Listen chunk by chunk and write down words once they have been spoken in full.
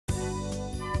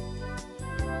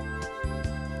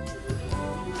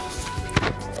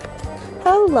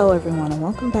Hello everyone and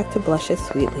welcome back to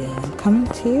Blushessweetly. I'm coming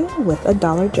to you with a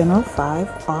Dollar General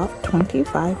 5 off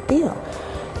 25 deal.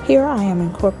 Here I am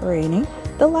incorporating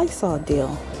the Lysol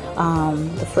deal.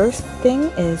 The first thing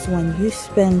is when you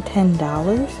spend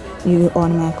 $10, you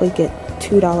automatically get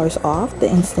 $2 off the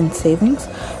instant savings.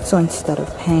 So instead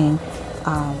of paying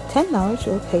 $10,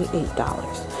 you'll pay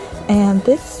 $8. And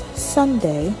this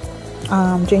Sunday,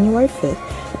 January 5th,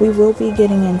 we will be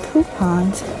getting in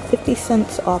coupons, 50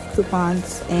 cents off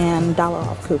coupons and $1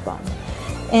 off coupons.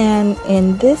 And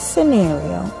in this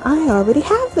scenario, I already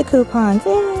have the coupons.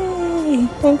 Yay!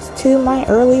 Thanks to my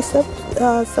early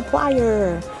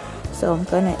supplier. So I'm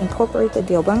going to incorporate the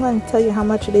deal. But I'm going to tell you how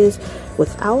much it is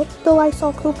without the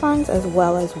Lysol coupons as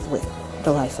well as with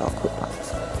the Lysol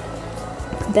coupons.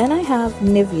 Then I have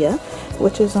Nivea,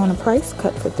 which is on a price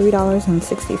cut for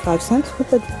 $3.65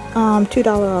 with a $2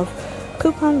 off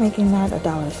coupon, making that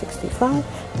 $1.65.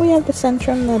 We have the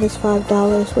Centrum that is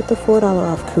 $5 with the $4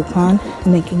 off coupon,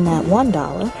 making that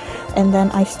 $1. And then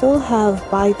I still have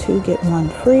buy two get one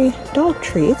free dog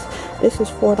treats. This is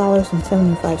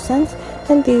 $4.75,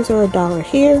 and these are $1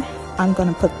 here. I'm going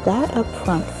to put that up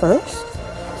front first,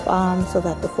 so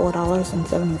that the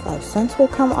 $4.75 will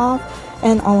come off,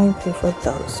 and only pay for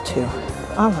those two.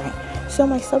 All right. So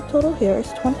my subtotal here is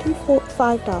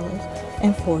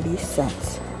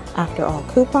 $25.40. After all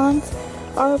coupons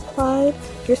are applied,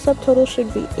 your subtotal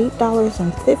should be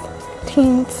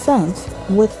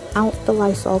 $8.15 without the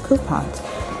Lysol coupons.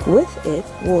 With it,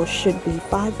 should be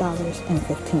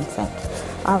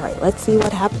 $5.15. All right, let's see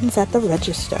what happens at the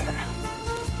register.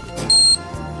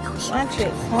 Watch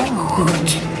it. You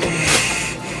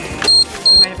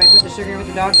mind if I put the sugar with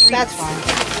the dog treats? That's fine.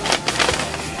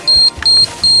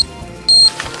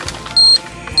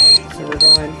 So we're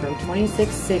going from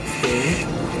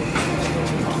 $26.60.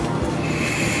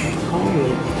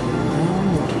 Holy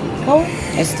Oh,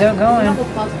 it's still going. You know the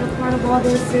fucked up part of all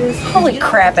this is? Holy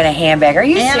crap in a handbag. Are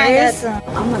you serious?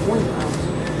 I'm not going to house.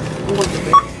 I'm going to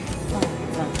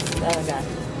the other guy.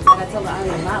 And I told her I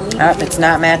am not leaving. Oh, it's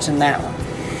not matching that one.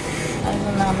 I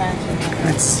will not matching.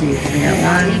 Let's see. We got I'm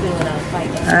not one. leaving without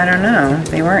fighting. I don't know.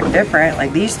 They weren't different.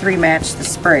 Like these three match the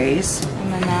sprays.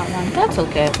 And then that one. That's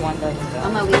okay if one doesn't go.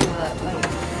 I'm not leaving without fighting.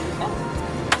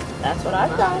 That's what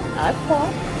I've done. I've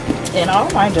fought in all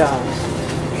my jobs.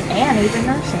 And even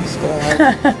nursing school.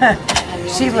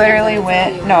 She literally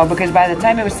went, no, because by the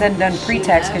time it was said and done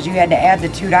pre-tax, because you had to add the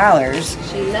 $2,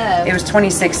 She left. it was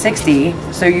 $26.60.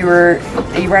 So you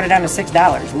brought it down to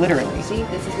 $6, literally. See,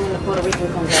 this is when the Puerto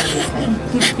Rican comes out of this.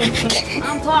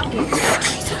 I'm talking.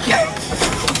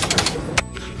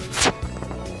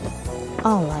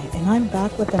 Alright, and I'm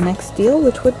back with the next deal,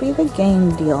 which would be the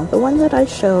game deal. The one that I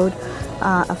showed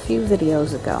a few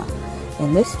videos ago.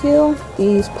 In this deal,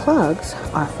 these plugs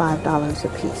are $5 a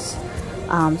piece.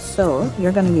 So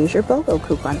you're going to use your BOGO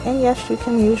coupon. And yes, you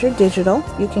can use your digital.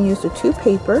 You can use the 2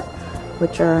 paper,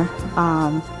 which are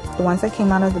the ones that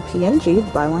came out of the P&G,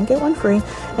 buy one, get one free,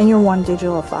 and your 1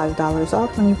 digital of $5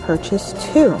 off when you purchase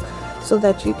 2, so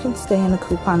that you can stay in the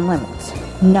coupon limits.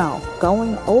 No,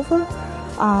 going over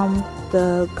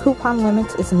the coupon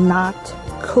limits is not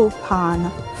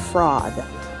coupon fraud.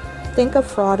 Think of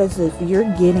fraud as if you're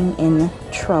getting in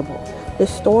trouble. The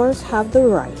stores have the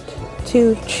right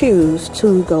to choose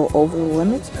to go over the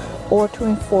limits or to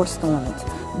enforce the limits.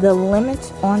 The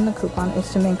limits on the coupon is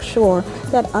to make sure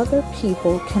that other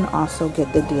people can also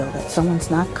get the deal, that someone's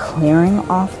not clearing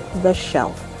off the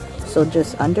shelf. So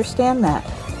just understand that.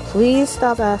 Please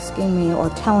stop asking me or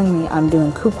telling me I'm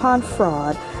doing coupon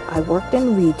fraud. I worked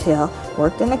in retail,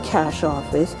 worked in a cash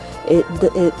office.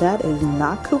 That is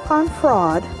not coupon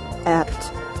fraud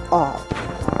at all.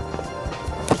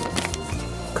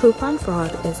 Coupon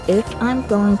fraud is if I'm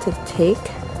going to take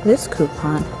this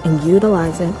coupon and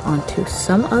utilize it onto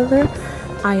some other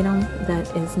item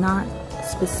that is not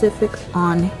specific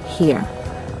on here.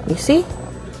 You see?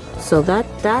 So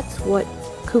that's what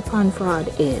coupon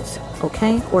fraud is,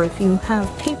 okay? Or if you have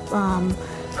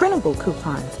printable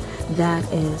coupons, that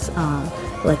is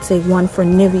let's say one for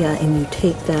Nivea, and you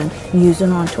take that, use it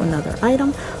onto another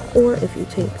item. Or if you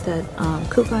take that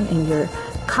coupon and you're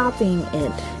copying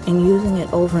it and using it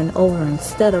over and over,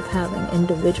 instead of having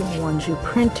individual ones, you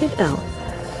print it out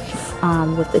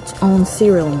with its own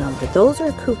serial number. Those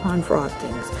are coupon fraud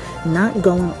things, not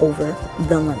going over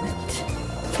the limit.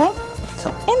 Okay?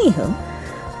 So anywho,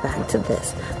 back to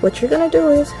this. What you're going to do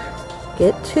is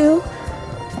get 2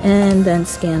 and then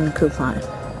scan the coupon.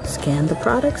 Scan the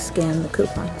product, scan the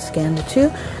coupon. Scan the 2,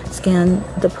 scan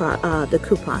the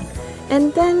coupon.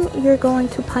 And then you're going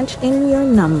to punch in your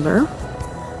number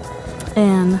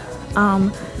and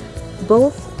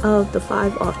both of the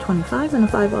 5 off 25 and the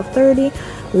 5 off 30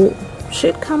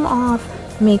 should come off,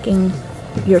 making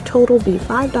your total be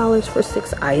 $5 for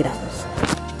 6 items.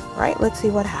 All right, let's see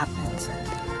what happens.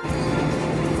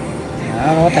 I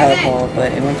don't know what that was called,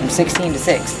 but it went from 16 to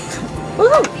 6.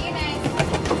 Woohoo!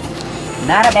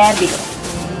 Not a bad deal.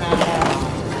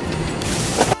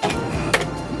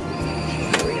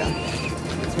 Here we go.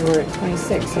 So we're at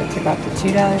 26. So I took off the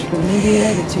 $2 for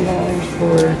Nivea, the $2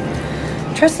 for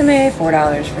Tresemme,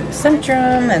 $4 for the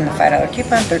Centrum, and the $5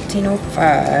 coupon,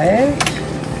 $13.05.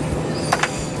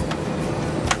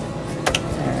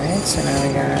 Alright, so now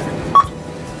we got...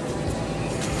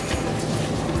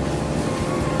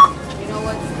 You know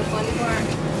what's the funny part?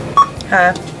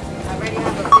 Huh? I already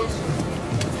have a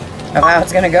vision. Of how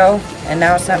it's gonna go, and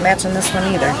now it's not matching this one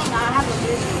either. No, I have a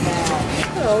vision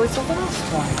that There's always something else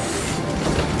for.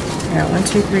 I got 1,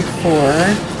 2, 3, 4.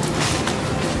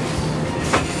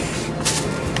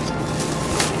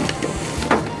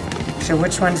 So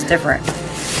which one's different?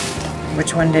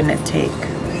 Which one didn't it take?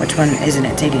 Which one isn't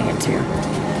it taking it to?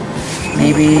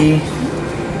 Maybe.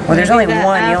 Well, there's only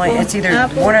one. It's either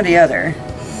one or the other.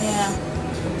 Yeah.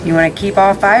 You want to keep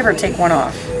all 5 or take one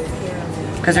off?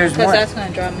 Because there's one. Because that's going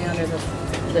to drop me under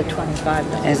the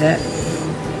 25 though. Is it?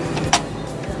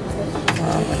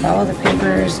 Well, with all of the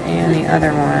papers and the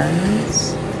other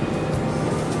ones,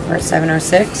 we're at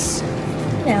 706.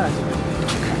 Yeah.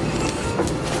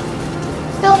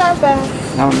 Still not bad.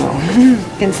 Oh no.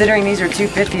 Considering these are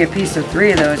 $2.50 a piece of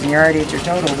 3 of those, and you're already at your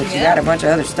total, but you got a bunch of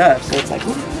other stuff, so it's like.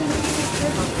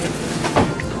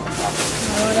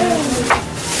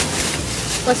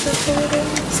 What's this for again?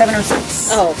 706.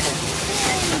 Oh, okay.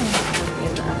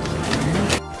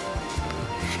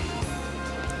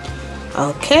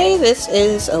 Okay, this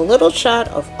is a little shot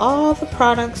of all the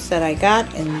products that I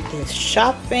got in this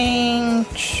shopping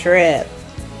trip.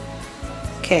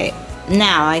 Okay,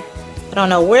 now I don't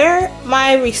know where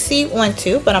my receipt went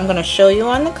to, but I'm going to show you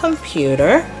on the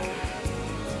computer.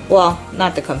 Well,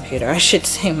 not the computer, I should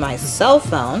say my cell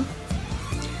phone.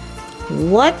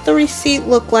 What the receipt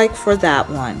looked like for that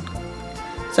one.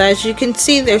 So as you can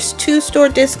see, there's 2 store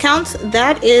discounts.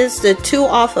 That is the 2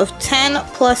 off of 10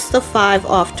 plus the 5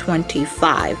 off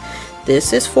 25.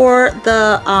 This is for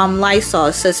the Lysol.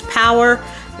 It says power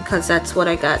because that's what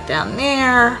I got down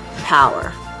there.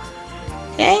 Power.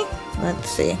 Okay, let's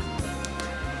see.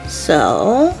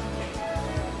 So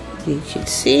you can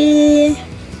see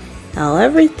how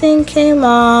everything came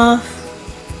off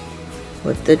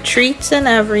with the treats and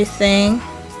everything.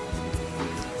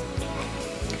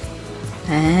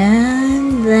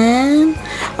 And then,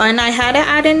 and I had to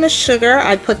add in the sugar.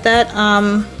 I put that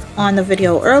on the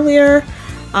video earlier,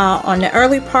 on the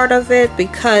early part of it,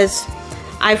 because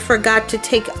I forgot to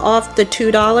take off the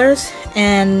 $2,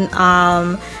 and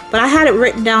but I had it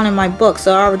written down in my book,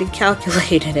 so I already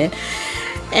calculated it.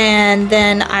 And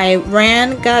then I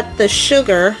got the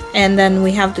sugar, and then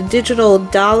we have the digital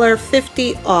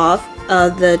 $1.50 off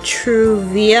of the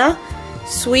Truvia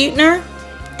sweetener,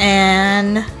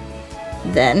 and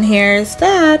then here's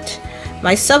that.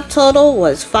 My subtotal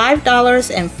was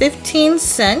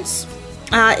 $5.15.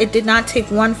 It did not take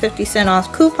 1/50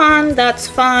 off coupon. That's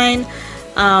fine,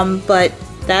 but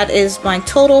that is my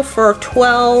total for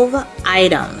 12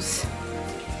 items.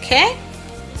 Okay,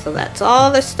 so that's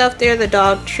all the stuff there: the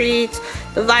dog treats,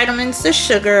 the vitamins, the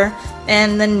sugar,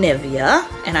 and the Nivea.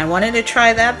 And I wanted to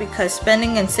try that because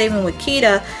Spending and Saving with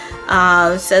Kita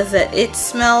says that it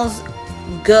smells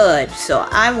good, so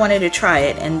I wanted to try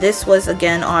it. And this was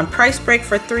again on price break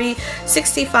for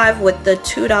 $3.65 with the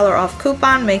 $2 off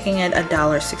coupon, making it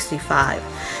 $1.65.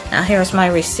 Now here's my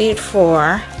receipt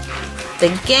for the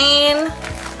Gain.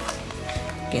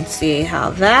 You can see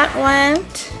how that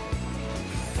went.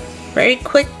 Very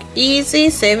quick, easy,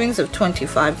 savings of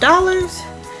 $25.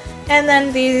 And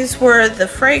then these were the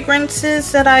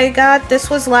fragrances that I got. This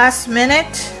was last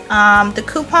minute. The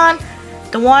coupon,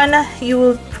 the one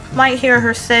you might hear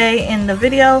her say in the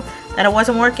video that it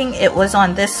wasn't working, it was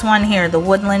on this one here, the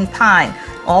Woodland Pine.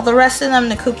 All the rest of them,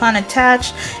 the coupon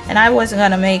attached, and I wasn't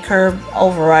going to make her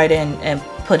override it and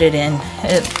put it in.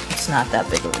 It's not that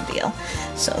big of a deal.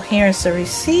 So here's the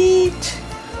receipt.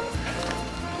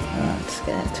 Let's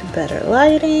get into better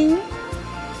lighting.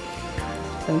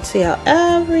 And see how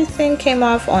everything came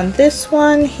off on this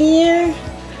one here.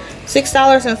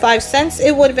 $6.05.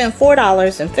 It would have been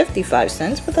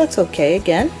 $4.55, but that's okay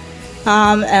again.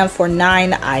 And for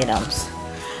 9 items.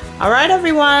 Alright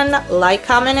everyone, like,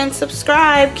 comment, and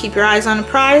subscribe. Keep your eyes on the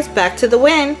prize. Back to the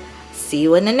win. See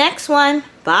you in the next one.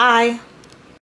 Bye.